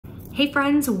Hey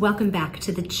friends, welcome back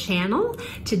to the channel.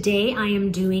 Today I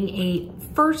am doing a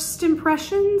first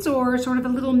impressions or sort of a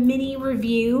little mini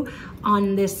review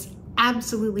on this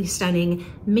absolutely stunning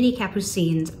Mini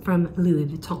Capucines from Louis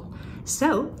Vuitton.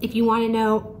 So if you want to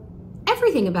know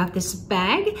everything about this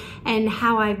bag and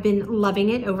how I've been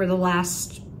loving it over the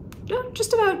last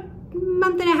just about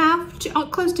month and a half,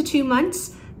 close to 2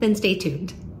 months, then stay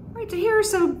tuned. Right, so here are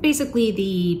some basically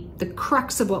the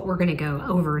crux of what we're gonna go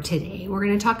over today. We're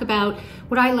gonna talk about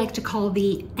what I like to call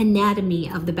the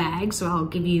anatomy of the bag. So I'll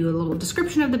give you a little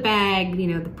description of the bag, you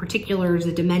know, the particulars,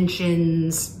 the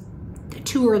dimensions, the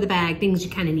tour of the bag, things you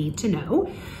kind of need to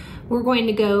know. We're going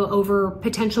to go over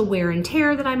potential wear and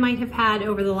tear that I might have had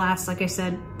over the last, like I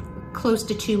said, close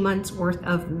to 2 months worth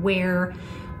of wear.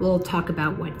 We'll talk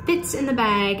about what fits in the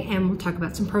bag, and we'll talk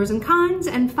about some pros and cons.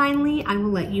 And finally, I will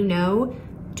let you know,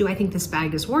 do I think this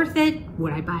bag is worth it?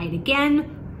 Would I buy it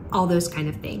again? All those kind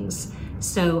of things.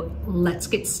 So let's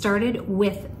get started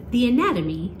with the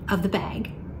anatomy of the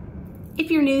bag. If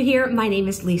you're new here, my name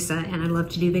is Lisa, and I love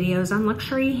to do videos on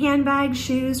luxury handbags,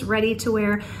 shoes, ready to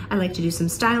wear. I like to do some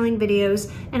styling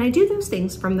videos, and I do those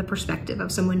things from the perspective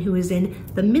of someone who is in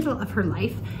the middle of her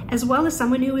life, as well as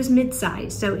someone who is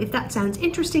mid-size. So if that sounds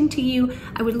interesting to you,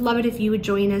 I would love it if you would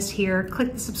join us here.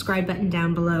 Click the subscribe button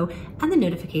down below and the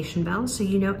notification bell so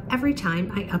you know every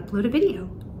time I upload a video.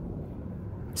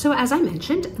 So as I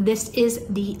mentioned, this is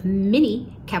the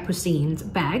Mini Capucines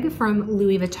bag from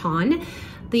Louis Vuitton.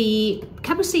 The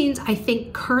Capucines, I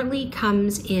think, currently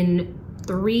comes in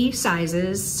 3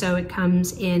 sizes. So it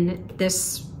comes in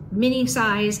this mini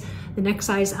size, the next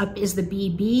size up is the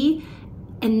BB,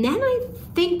 and then I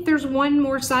think there's one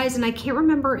more size, and I can't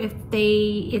remember if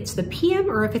it's the PM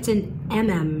or if it's an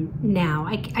MM now.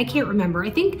 I can't remember. I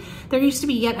think there used to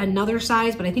be yet another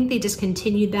size, but I think they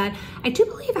discontinued that. I do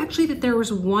believe actually that there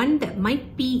was one that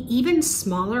might be even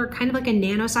smaller, kind of like a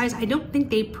nano size. I don't think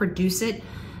they produce it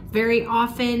very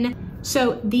often.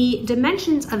 So the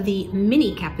dimensions of the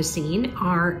Mini Capucine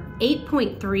are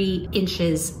 8.3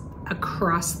 inches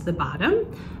across the bottom,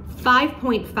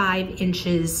 5.5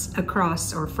 inches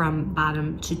across or from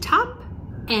bottom to top,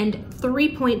 and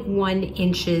 3.1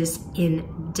 inches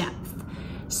in depth.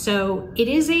 So it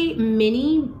is a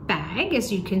mini bag,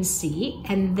 as you can see,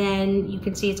 and then you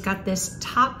can see it's got this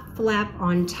top flap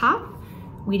on top.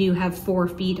 We do have 4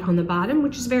 feet on the bottom,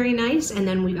 which is very nice. And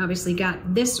then we've obviously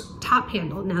got this top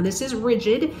handle. Now this is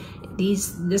rigid.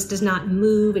 This does not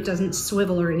move. It doesn't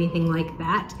swivel or anything like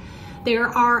that. There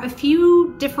are a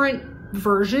few different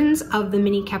versions of the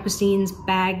Mini Capucines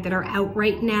bag that are out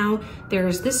right now.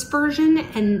 There's this version,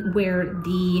 and where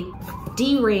the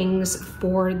D-rings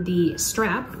for the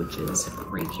strap, which is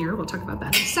right here, we'll talk about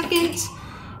that in a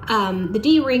second. The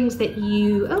D-rings that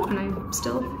you, oh, and I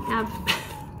still have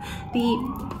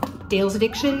the Dale's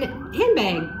Addiction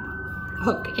handbag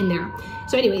hook in there.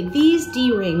 So anyway, these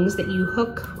D-rings that you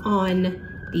hook on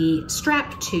the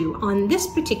strap to on this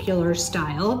particular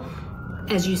style,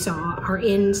 as you saw, are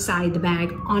inside the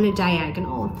bag on a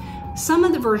diagonal. Some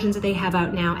of the versions that they have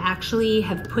out now actually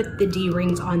have put the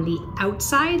D-rings on the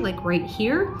outside, like right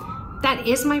here. That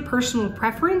is my personal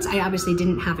preference. I obviously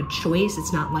didn't have a choice.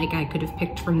 It's not like I could have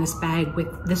picked from this bag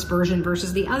with this version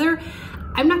versus the other.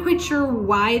 I'm not quite sure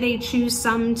why they choose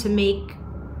some to make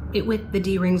it with the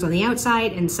D-rings on the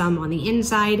outside and some on the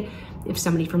inside. If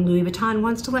somebody from Louis Vuitton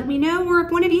wants to let me know, or if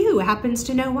one of you happens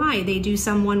to know why they do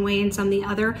some one way and some the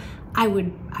other, I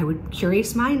would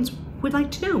curious minds would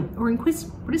like to know, or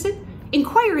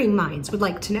inquiring minds would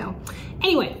like to know.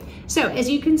 Anyway, so as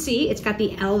you can see, it's got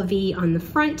the LV on the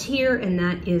front here, and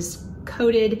that is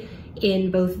coated in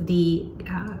both the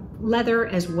leather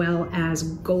as well as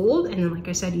gold. And then, like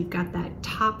I said, you've got that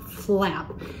top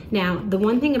flap. Now, the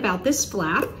one thing about this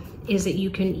flap is that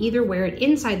you can either wear it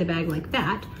inside the bag like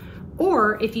that,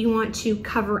 or if you want to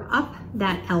cover up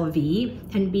that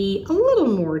LV and be a little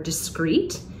more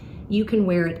discreet, you can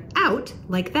wear it out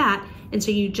like that. And so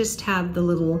you just have the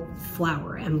little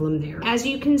flower emblem there. As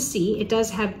you can see, it does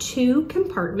have 2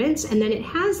 compartments, and then it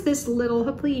has this little,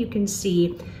 hopefully you can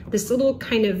see, this little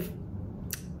kind of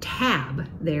tab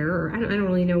there, or I don't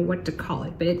really know what to call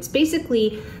it, but it's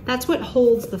basically, that's what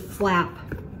holds the flap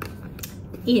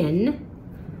in,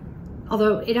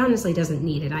 although it honestly doesn't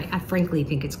need it. I frankly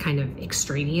think it's kind of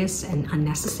extraneous and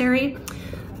unnecessary.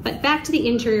 But back to the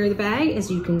interior of the bag, as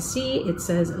you can see, it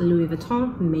says Louis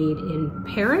Vuitton, made in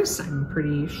Paris, I'm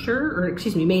pretty sure, or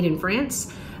excuse me, made in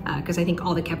France, because I think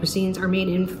all the Capucines are made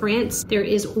in France. There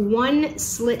is 1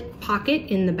 slit pocket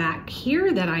in the back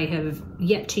here that I have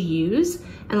yet to use.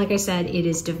 And like I said, it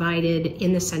is divided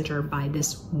in the center by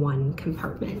this 1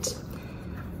 compartment.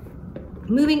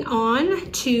 moving on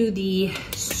to the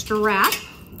strap.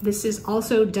 This is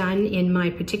also done in my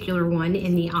particular one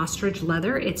in the ostrich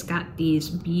leather. It's got these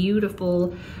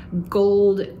beautiful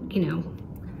gold, you know,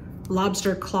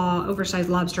 lobster claw, oversized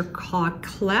lobster claw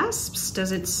clasps.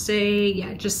 Does it say? Yeah,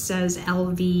 it just says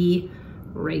LV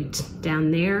right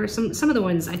down there. Some of the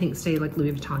ones I think say like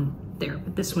Louis Vuitton there,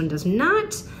 but this one does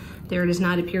not. There does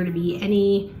not appear to be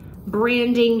any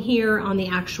branding here on the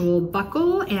actual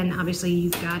buckle, and obviously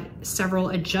you've got several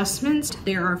adjustments.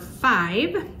 There are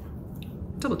 5,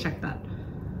 double check that.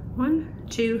 1,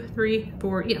 2, 3,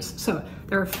 4, yes. So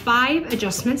there are 5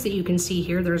 adjustments that you can see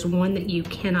here. There's one that you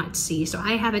cannot see. So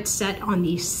I have it set on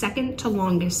the second to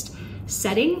longest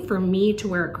setting for me to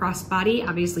wear it crossbody.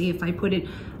 Obviously, if I put it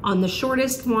on the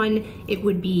shortest one, it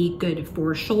would be good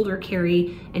for shoulder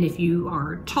carry. And if you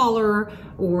are taller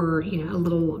or, you know, a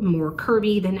little more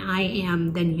curvy than I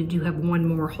am, then you do have one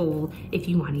more hole if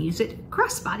you want to use it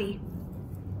crossbody.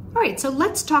 All right, so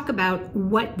let's talk about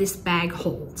what this bag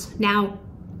holds. Now,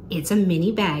 it's a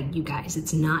mini bag, you guys.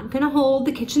 It's not gonna hold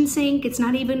the kitchen sink. It's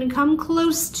not even gonna come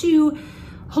close to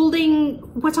holding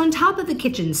what's on top of the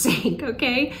kitchen sink,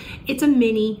 okay? It's a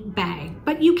mini bag,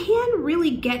 but you can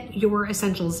really get your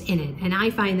essentials in it, and I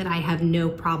find that I have no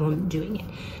problem doing it.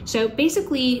 So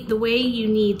basically, the way you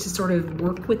need to sort of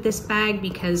work with this bag,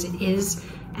 because it is,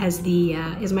 as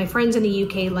my friends in the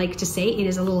UK like to say, it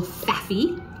is a little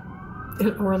faffy,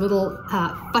 or a little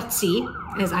futzy,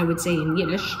 as I would say in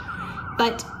Yiddish.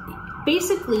 But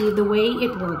basically, the way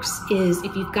it works is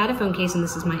if you've got a phone case, and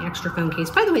this is my extra phone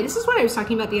case. By the way, this is what I was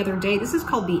talking about the other day. This is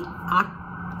called the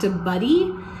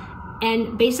Octobuddy,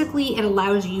 and basically it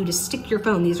allows you to stick your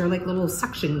phone. These are like little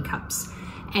suction cups,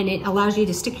 and it allows you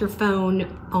to stick your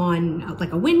phone on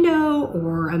like a window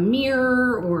or a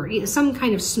mirror or some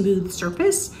kind of smooth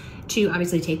surface to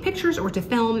obviously take pictures or to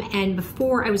film. And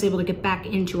before I was able to get back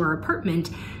into our apartment,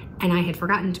 and I had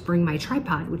forgotten to bring my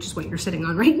tripod, which is what you're sitting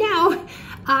on right now,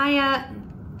 I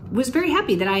was very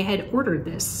happy that I had ordered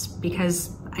this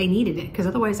because I needed it, because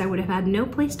otherwise I would have had no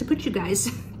place to put you guys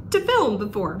to film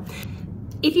before.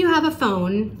 If you have a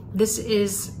phone, this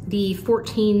is the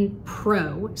 14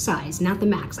 Pro size, not the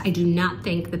Max. I do not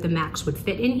think that the Max would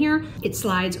fit in here. It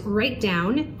slides right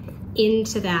down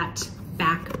into that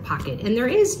back pocket, and there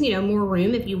is, you know, more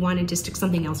room if you wanted to stick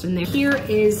something else in there. Here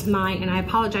is my, and I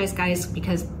apologize guys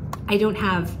because I don't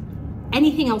have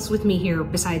anything else with me here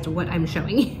besides what I'm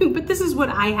showing you, but this is what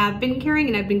I have been carrying,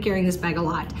 and I've been carrying this bag a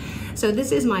lot. So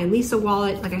this is my Lisa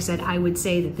wallet. Like I said, I would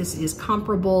say that this is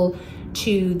comparable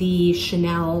to the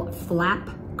Chanel flap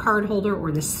card holder,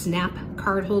 or the snap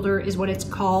card holder is what it's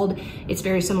called. It's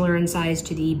very similar in size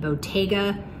to the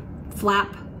Bottega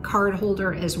flap card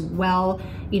holder as well.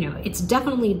 You know, it's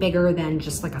definitely bigger than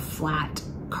just like a flat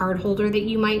card holder that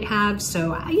you might have.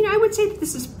 So, you know, I would say that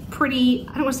this is pretty,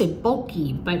 I don't want to say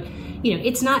bulky, but you know,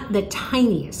 it's not the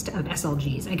tiniest of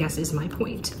SLGs, I guess is my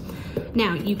point.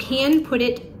 Now, you can put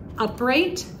it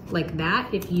upright like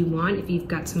that if you want, if you've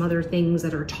got some other things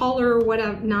that are taller or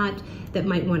whatnot that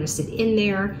might want to sit in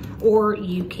there, or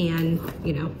you can,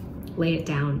 you know, lay it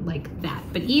down like that.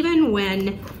 But even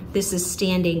when this is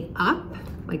standing up,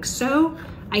 like so,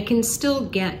 I can still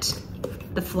get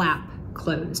the flap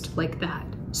closed like that.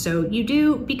 So you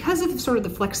do, because of sort of the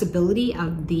flexibility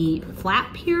of the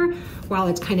flap here, while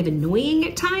it's kind of annoying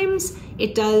at times,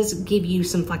 it does give you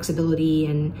some flexibility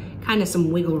and kind of some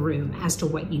wiggle room as to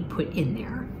what you put in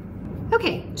there.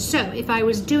 Okay, so if I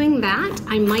was doing that,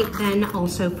 I might then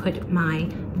also put my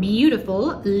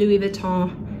beautiful Louis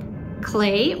Vuitton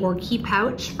clay or key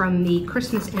pouch from the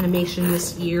Christmas animation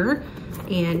this year.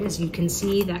 And as you can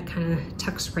see, that kind of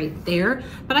tucks right there.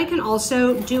 But I can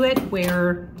also do it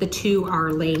where the two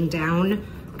are laying down,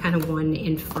 kind of one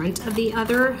in front of the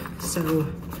other. So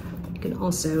you can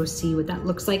also see what that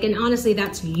looks like. And honestly,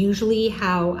 that's usually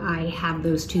how I have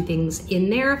those two things in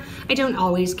there. I don't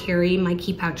always carry my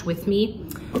key pouch with me.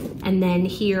 And then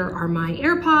here are my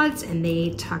AirPods, and they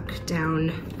tuck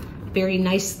down very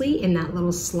nicely in that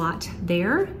little slot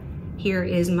there. Here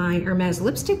is my Hermes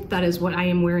lipstick. That is what I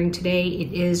am wearing today.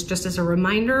 It is, just as a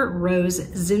reminder, Rose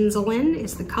Zinzalin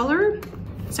is the color.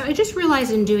 So I just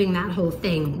realized in doing that whole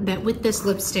thing that with this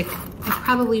lipstick, I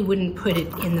probably wouldn't put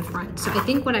it in the front. So I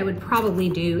think what I would probably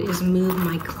do is move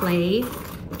my clay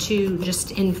to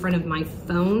just in front of my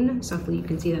phone. So hopefully you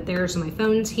can see that there. So my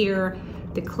phone's here,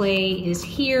 the clay is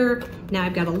here. Now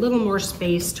I've got a little more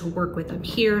space to work with up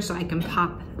here, so I can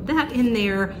pop that in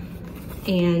there,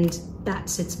 and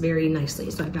that sits very nicely.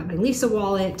 So I've got my Lisa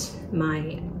wallet,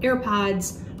 my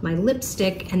AirPods, my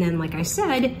lipstick, and then like I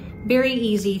said, very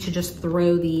easy to just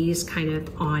throw these kind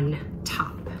of on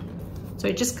top. So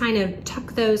I just kind of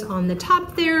tuck those on the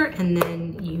top there, and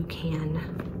then you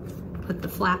can put the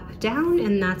flap down,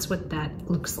 and that's what that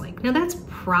looks like. Now that's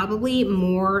probably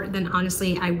more than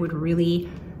honestly I would really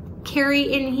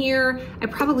carry in here. I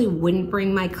probably wouldn't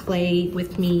bring my clay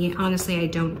with me. Honestly, I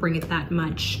don't bring it that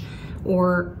much.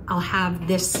 Or I'll have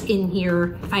this in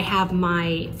here. If I have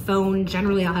my phone,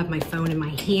 generally I'll have my phone in my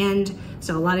hand.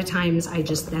 So a lot of times I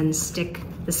just then stick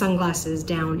the sunglasses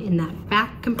down in that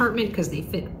back compartment because they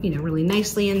fit, you know, really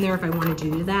nicely in there. If I wanted to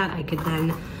do that, I could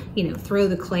then, you know, throw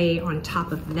the clay on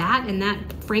top of that, and that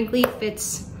frankly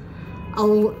fits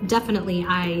definitely,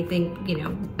 I think, you know,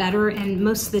 better. And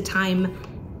most of the time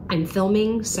I'm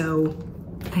filming, so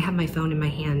I have my phone in my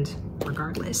hand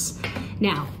regardless.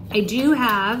 Now, I do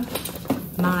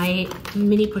have my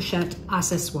mini pochette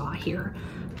accessoire here.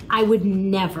 I would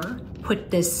never put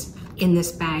this in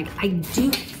this bag. I do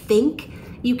think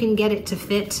you can get it to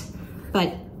fit,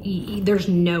 but there's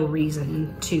no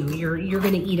reason to. You're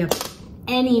gonna eat up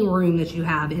any room that you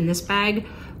have in this bag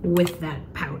with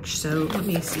that pouch. So let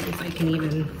me see if I can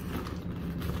even,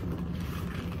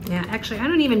 yeah, actually, I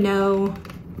don't even know.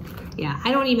 Yeah,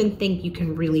 I don't even think you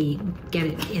can really get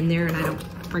it in there, and I don't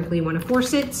frankly want to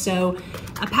force it. So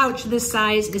a pouch this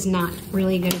size is not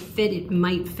really going to fit. It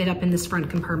might fit up in this front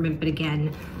compartment, but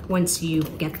again, once you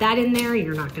get that in there,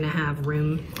 you're not going to have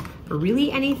room for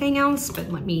really anything else. But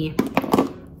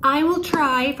I will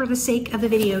try for the sake of the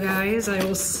video, guys. I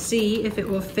will see if it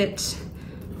will fit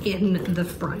in the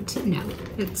front. No,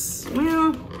 it's,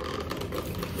 well,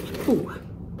 ooh,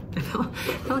 I felt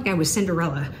like I was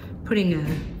Cinderella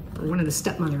putting one of the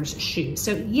stepmother's shoes.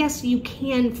 So yes, you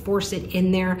can force it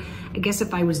in there. I guess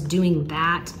if I was doing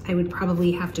that, I would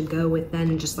probably have to go with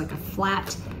then just like a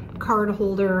flat card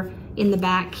holder in the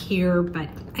back here. But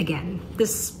again,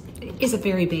 this is a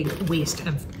very big waste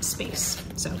of space.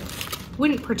 So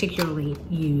wouldn't particularly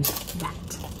use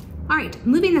that. All right,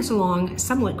 moving this along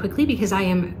somewhat quickly because I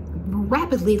am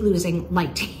rapidly losing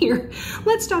light here.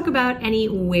 Let's talk about any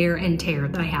wear and tear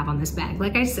that I have on this bag.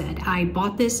 Like I said, I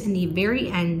bought this in the very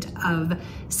end of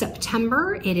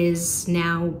September. It is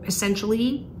now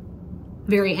essentially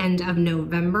very end of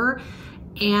November.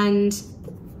 And,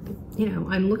 you know,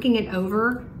 I'm looking it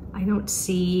over. I don't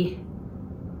see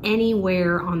any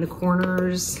wear on the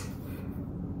corners.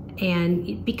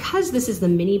 And because this is the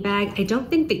mini bag, I don't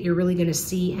think that you're really gonna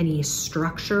see any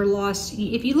structure loss.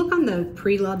 If you look on the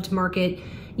pre-loved market,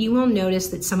 you will notice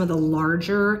that some of the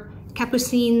larger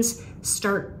Capucines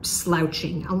start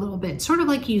slouching a little bit, sort of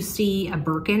like you see a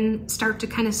Birkin start to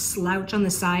kind of slouch on the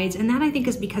sides. And that I think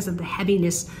is because of the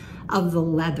heaviness of the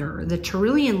leather. The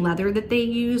Tyrolean leather that they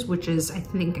use, which is I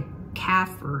think a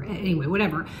calf or anyway,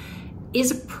 whatever,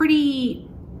 is a pretty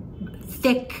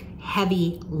thick,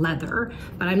 heavy leather.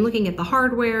 But I'm looking at the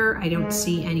hardware. I don't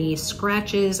see any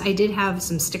scratches. I did have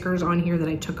some stickers on here that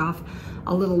I took off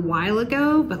a little while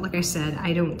ago, but like I said,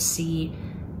 I don't see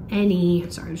any,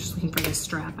 sorry, I was just looking for this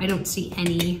strap. I don't see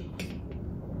any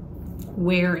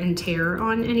wear and tear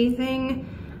on anything.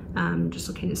 Just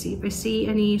looking to see if I see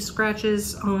any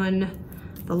scratches on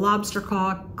the lobster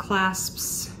claw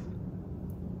clasps.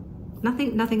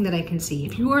 Nothing that I can see.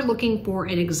 If you are looking for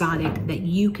an exotic that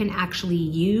you can actually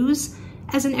use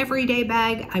as an everyday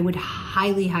bag, I would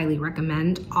highly, highly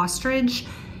recommend Ostrich.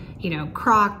 You know,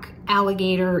 croc,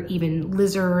 alligator, even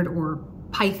lizard or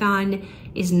python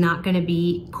is not gonna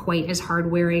be quite as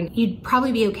hard wearing. You'd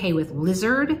probably be okay with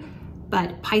lizard,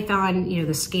 but python, you know,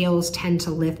 the scales tend to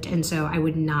lift, and so I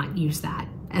would not use that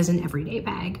as an everyday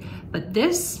bag. But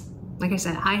this, like I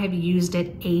said, I have used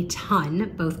it a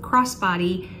ton, both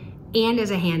crossbody and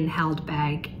as a handheld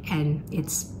bag, and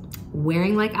it's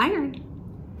wearing like iron.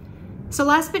 So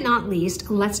last but not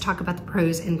least, let's talk about the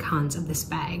pros and cons of this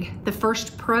bag. The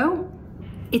first pro,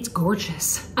 it's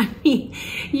gorgeous. I mean,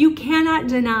 you cannot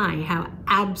deny how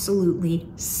absolutely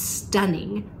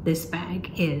stunning this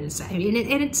bag is. I mean,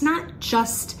 and it's not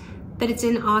just that it's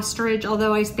in ostrich,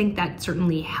 although I think that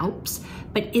certainly helps,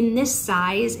 but in this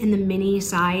size, in the mini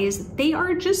size, they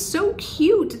are just so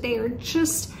cute. They are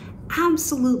just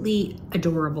absolutely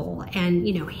adorable. And,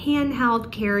 you know, handheld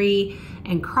carry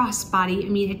and crossbody, I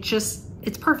mean,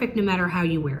 it's perfect no matter how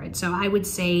you wear it. So I would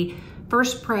say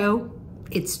first pro,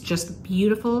 it's just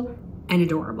beautiful and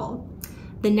adorable.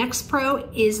 The next pro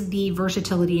is the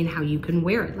versatility in how you can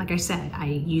wear it. Like I said, I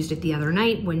used it the other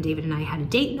night when David and I had a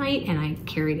date night and I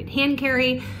carried it hand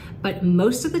carry, but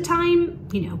most of the time,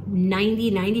 you know,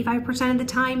 90–95% of the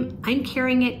time, I'm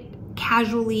carrying it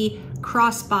casually,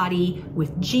 crossbody,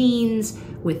 with jeans,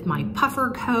 with my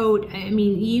puffer coat. I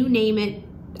mean, you name it,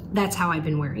 that's how I've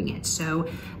been wearing it. So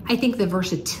I think the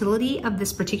versatility of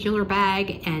this particular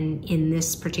bag and in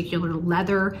this particular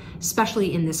leather,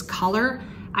 especially in this color,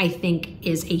 I think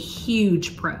is a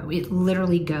huge pro. It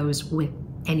literally goes with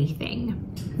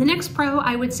anything. The next pro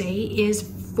I would say is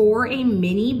for a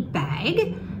mini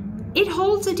bag, it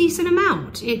holds a decent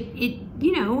amount.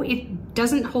 It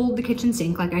doesn't hold the kitchen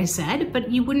sink, like I said, but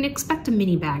you wouldn't expect a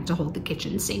mini bag to hold the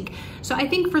kitchen sink. So I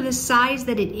think for the size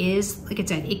that it is, like I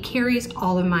said, it carries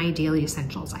all of my daily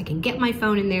essentials. I can get my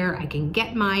phone in there, I can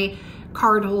get my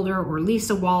card holder or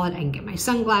Lisa wallet, I can get my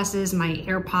sunglasses, my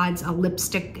AirPods, a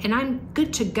lipstick, and I'm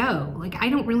good to go. Like, I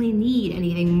don't really need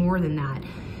anything more than that.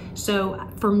 So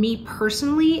for me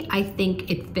personally, I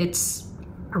think it fits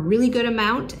a really good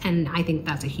amount, and I think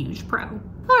that's a huge pro.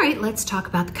 All right, let's talk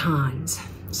about the cons.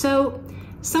 So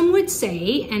some would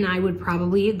say, and I would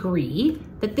probably agree,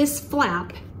 that this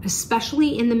flap,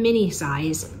 especially in the mini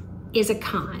size, is a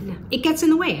con. It gets in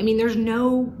the way. I mean, there's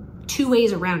no two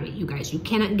ways around it, you guys. You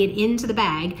cannot get into the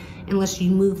bag unless you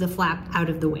move the flap out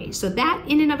of the way. So that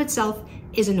in and of itself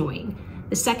is annoying.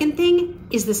 The second thing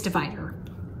is this divider.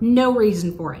 No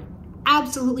reason for it.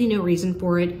 Absolutely no reason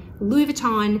for it. Louis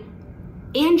Vuitton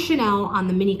and Chanel on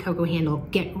the mini Coco handle,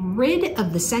 get rid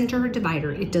of the center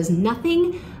divider. It does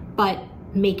nothing but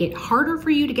make it harder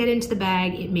for you to get into the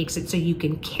bag. It makes it so you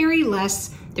can carry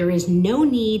less. There is no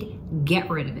need. Get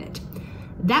rid of it.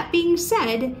 That being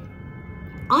said,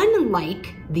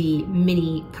 unlike the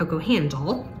mini Coco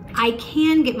handle, I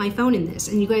can get my phone in this.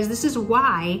 And you guys, this is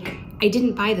why I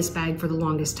didn't buy this bag for the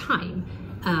longest time.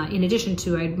 In addition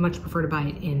to, I'd much prefer to buy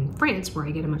it in France where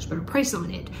I get a much better price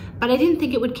on it. But I didn't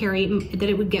think it would carry, that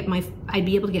it would get I'd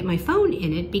be able to get my phone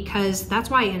in it, because that's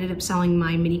why I ended up selling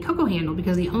my mini Coco handle,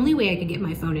 because the only way I could get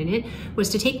my phone in it was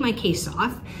to take my case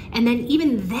off. And then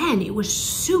even then it was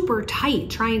super tight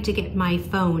trying to get my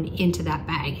phone into that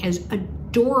bag. As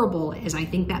adorable as I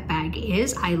think that bag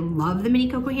is, I love the mini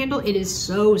Coco handle. It is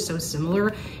so this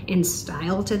in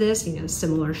style to this, you know,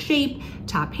 similar shape,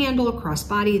 top handle,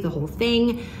 crossbody, the whole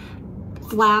thing,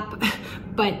 flap.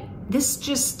 But this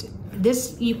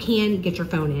you can get your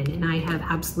phone in, and I have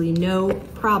absolutely no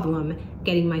problem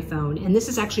getting my phone. And this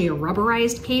is actually a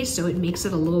rubberized case, so it makes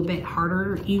it a little bit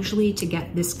harder usually to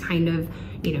get this kind of,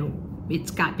 you know,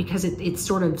 because it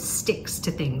sort of sticks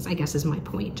to things, I guess is my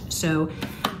point. So,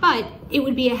 but it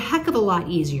would be a heck of a lot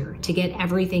easier to get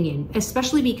everything in,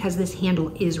 especially because this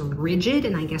handle is rigid,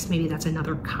 and I guess maybe that's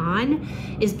another con,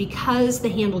 is because the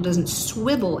handle doesn't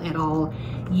swivel at all,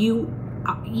 you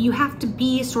have to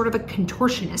be sort of a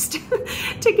contortionist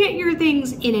to get your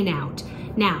things in and out.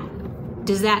 Now,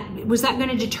 was that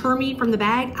gonna deter me from the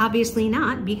bag? Obviously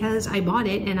not, because I bought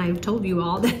it and I've told you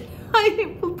all that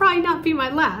it will probably not be my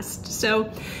last.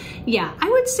 So yeah, I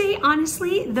would say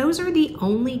honestly, those are the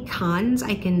only cons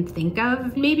I can think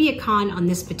of. Maybe a con on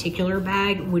this particular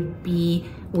bag would be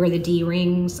where the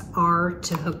D-rings are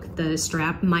to hook the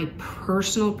strap. My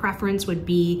personal preference would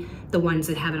be the ones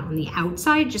that have it on the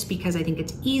outside, just because I think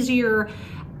it's easier.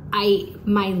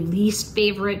 My least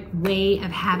favorite way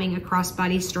of having a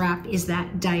crossbody strap is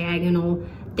that diagonal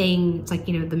thing. It's like,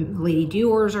 you know, the Lady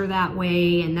Dior's are that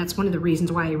way, and that's one of the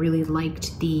reasons why I really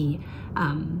liked the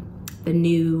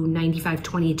new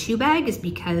 9522 bag, is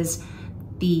because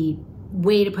the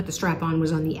way to put the strap on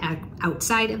was on the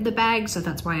outside of the bag, so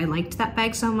that's why I liked that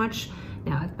bag so much.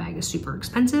 Now that bag is super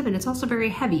expensive and it's also very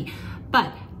heavy,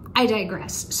 but I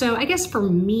digress. So I guess for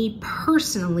me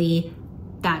personally,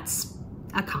 that's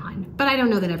a con, but I don't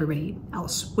know that everybody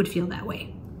else would feel that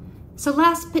way. So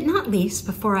last but not least,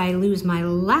 before I lose my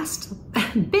last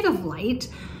bit of light,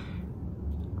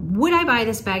 would I buy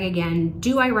this bag again?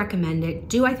 Do I recommend it?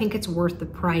 Do I think it's worth the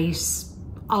price?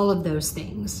 All of those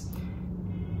things.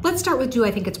 Let's start with, do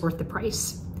I think it's worth the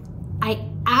price? I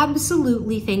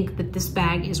absolutely think that this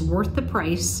bag is worth the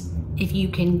price if you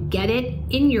can get it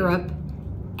in Europe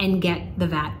and get the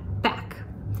VAT back.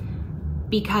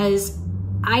 Because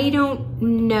I don't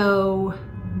know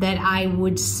that I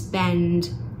would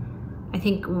spend, I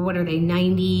think, what are they,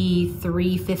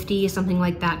 $93.50, something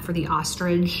like that for the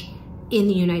Ostrich in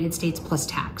the United States plus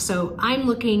tax. So I'm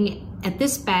looking at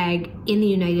this bag in the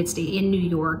United States, in New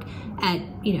York, at,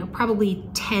 you know, probably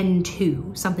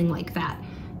 $10.2, something like that,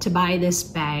 to buy this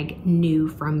bag new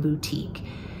from boutique.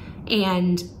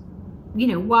 And, you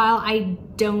know, while I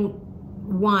don't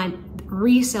want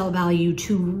resale value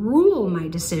to rule my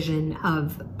decision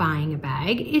of buying a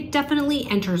bag, it definitely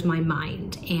enters my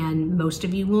mind. And most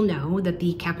of you will know that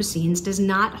the Capucines does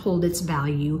not hold its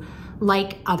value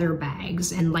like other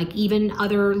bags, and like even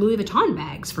other Louis Vuitton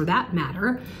bags for that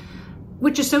matter.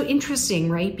 which is so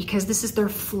interesting, right? Because this is their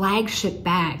flagship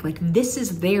bag. Like, this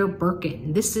is their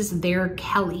Birkin, this is their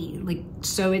Kelly. Like,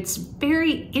 so it's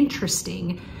very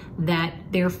interesting that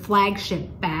their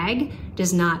flagship bag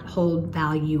does not hold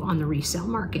value on the resale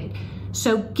market.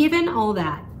 So given all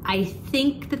that, I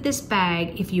think that this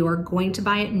bag, if you are going to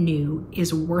buy it new,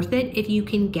 is worth it if you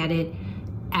can get it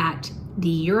at the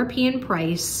European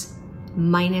price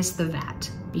minus the VAT,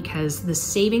 because the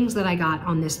savings that I got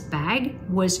on this bag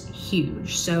was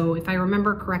huge. So if I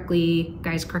remember correctly,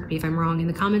 guys, correct me if I'm wrong in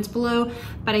the comments below,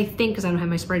 but I think, because I don't have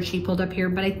my spreadsheet pulled up here,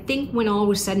 but I think when all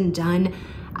was said and done,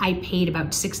 I paid about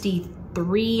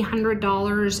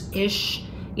 $6,300-ish,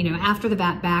 you know, after the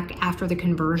VAT back, after the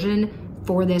conversion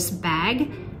for this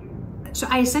bag. So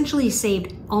I essentially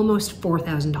saved almost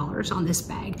 $4,000 on this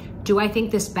bag. Do I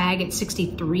think this bag at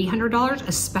 $6,300,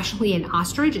 especially in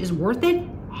Ostrich, is worth it?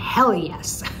 Hell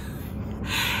yes.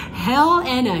 Hell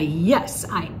and a yes,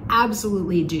 I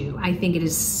absolutely do. I think it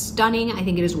is stunning. I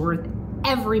think it is worth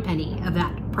every penny of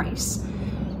that price.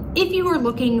 If you are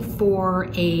looking for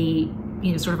a,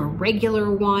 you know, sort of a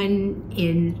regular one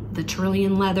in the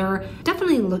Tyrolean leather,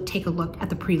 definitely take a look at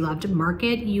the pre-loved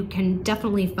market. You can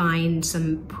definitely find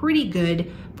some pretty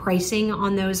good pricing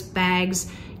on those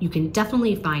bags. You can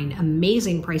definitely find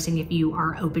amazing pricing if you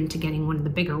are open to getting one of the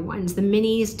bigger ones. The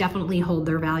minis definitely hold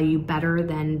their value better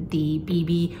than the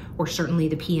BB, or certainly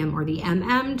the PM or the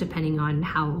MM, depending on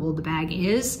how old the bag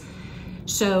is.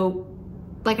 So,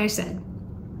 like I said,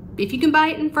 if you can buy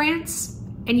it in France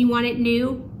and you want it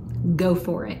new, go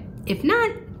for it. If not,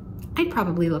 I'd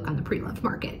probably look on the pre-loved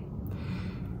market.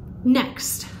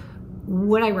 Next,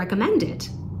 would I recommend it?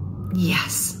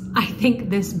 Yes, I think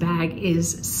this bag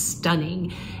is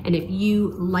stunning. And if you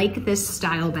like this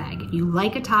style bag, if you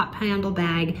like a top handle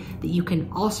bag that you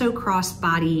can also cross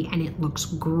body and it looks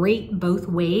great both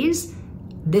ways,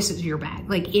 this is your bag.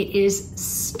 Like, it is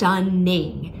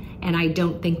stunning. And I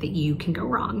don't think that you can go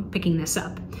wrong picking this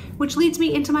up. Which leads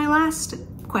me into my last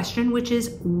question, which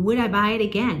is, would I buy it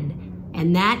again?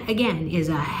 And that again is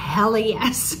a hell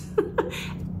yes,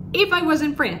 if I was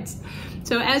in France.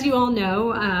 So as you all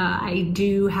know, I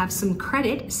do have some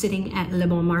credit sitting at Le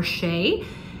Bon Marché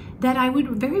that I would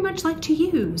very much like to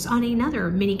use on another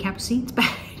Mini Capucines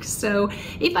bag. So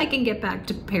if I can get back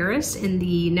to Paris in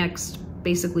the next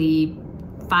basically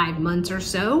 5 months or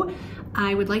so,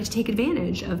 I would like to take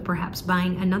advantage of perhaps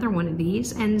buying another one of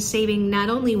these and saving not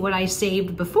only what I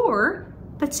saved before,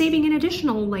 but saving an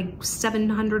additional like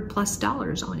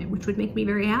 $700+ on it, which would make me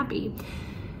very happy.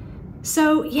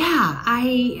 So yeah,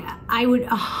 I would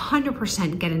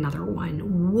 100% get another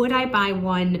one. Would I buy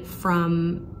one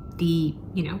from the,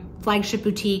 you know, flagship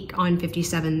boutique on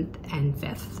 57th and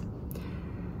 5th?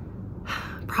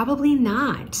 Probably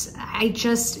not. I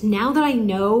just, now that I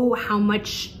know how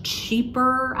much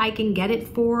cheaper I can get it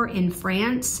for in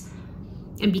France,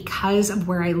 and because of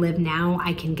where I live now,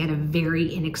 I can get a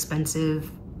very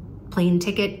inexpensive plane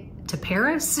ticket to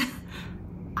Paris,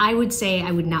 I would say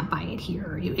I would not buy it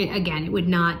here. Again, it would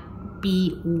not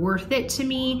be worth it to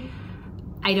me.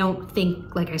 I don't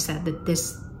think, like I said, that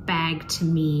this bag to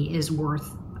me is worth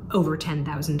over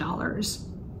 $10,000.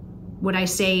 Would I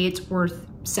say it's worth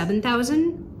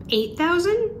 $7,000,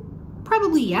 $8,000?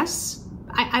 Probably yes.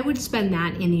 I would spend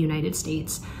that in the United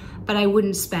States, but I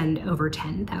wouldn't spend over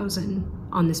 $10,000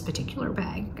 on this particular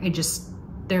bag.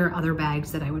 There are other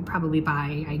bags that I would probably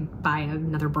buy. I'd buy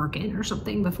another Birkin or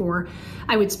something before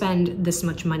I would spend this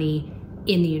much money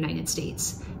in the United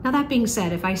States. Now that being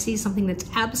said, if I see something that's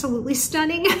absolutely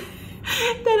stunning,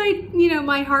 that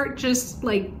my heart just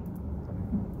like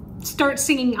starts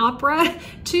singing opera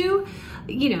to,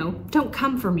 don't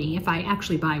come for me if I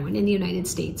actually buy one in the United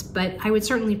States, but I would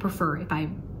certainly prefer if I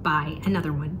buy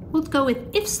another one. We'll go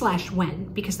with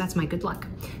if/when, because that's my good luck.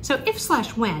 So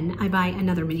if/when I buy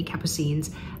another Mini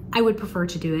Capucines, I would prefer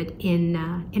to do it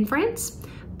in France.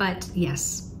 But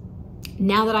yes,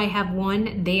 now that I have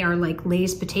one, they are like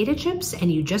Lay's potato chips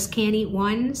and you just can't eat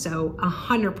one. So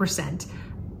 100%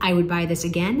 I would buy this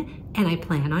again, and I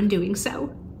plan on doing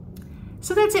so.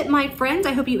 So that's it, my friends.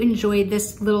 I hope you enjoyed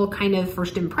this little kind of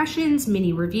first impressions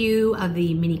mini review of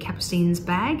the Mini Capucines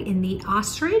bag in the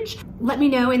Ostrich. Let me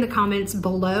know in the comments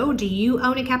below, do you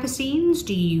own a Capucines?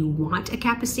 Do you want a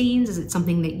Capucines? Is it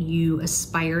something that you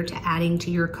aspire to adding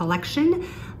to your collection?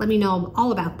 Let me know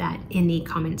all about that in the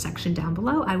comment section down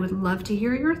below. I would love to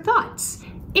hear your thoughts.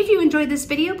 If you enjoyed this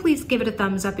video, please give it a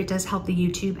thumbs up. It does help the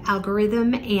YouTube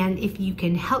algorithm. And if you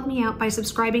can help me out by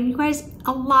subscribing, you guys,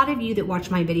 a lot of you that watch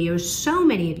my videos, so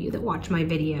many of you that watch my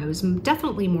videos,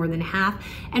 definitely more than half,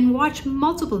 and watch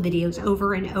multiple videos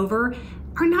over and over,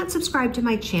 are not subscribed to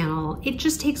my channel. It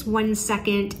just takes 1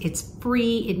 second. It's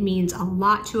free. It means a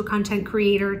lot to a content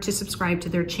creator to subscribe to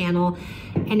their channel.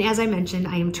 And as I mentioned,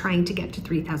 I am trying to get to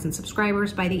 3,000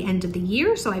 subscribers by the end of the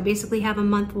year. So I basically have a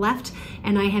month left,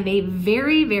 and I have a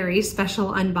very, very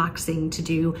special unboxing to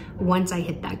do once I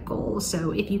hit that goal.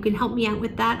 So if you can help me out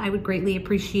with that, I would greatly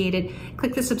appreciate it.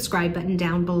 Click the subscribe button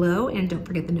down below, and don't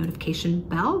forget the notification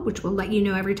bell, which will let you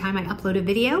know every time I upload a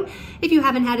video. If you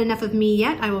haven't had enough of me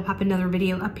yet, I will pop another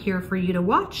video up here for you to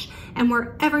watch. And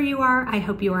wherever you are, I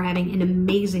hope you are having an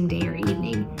amazing day or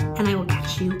evening, and I will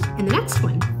catch you in the next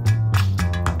one.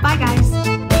 Bye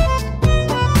guys.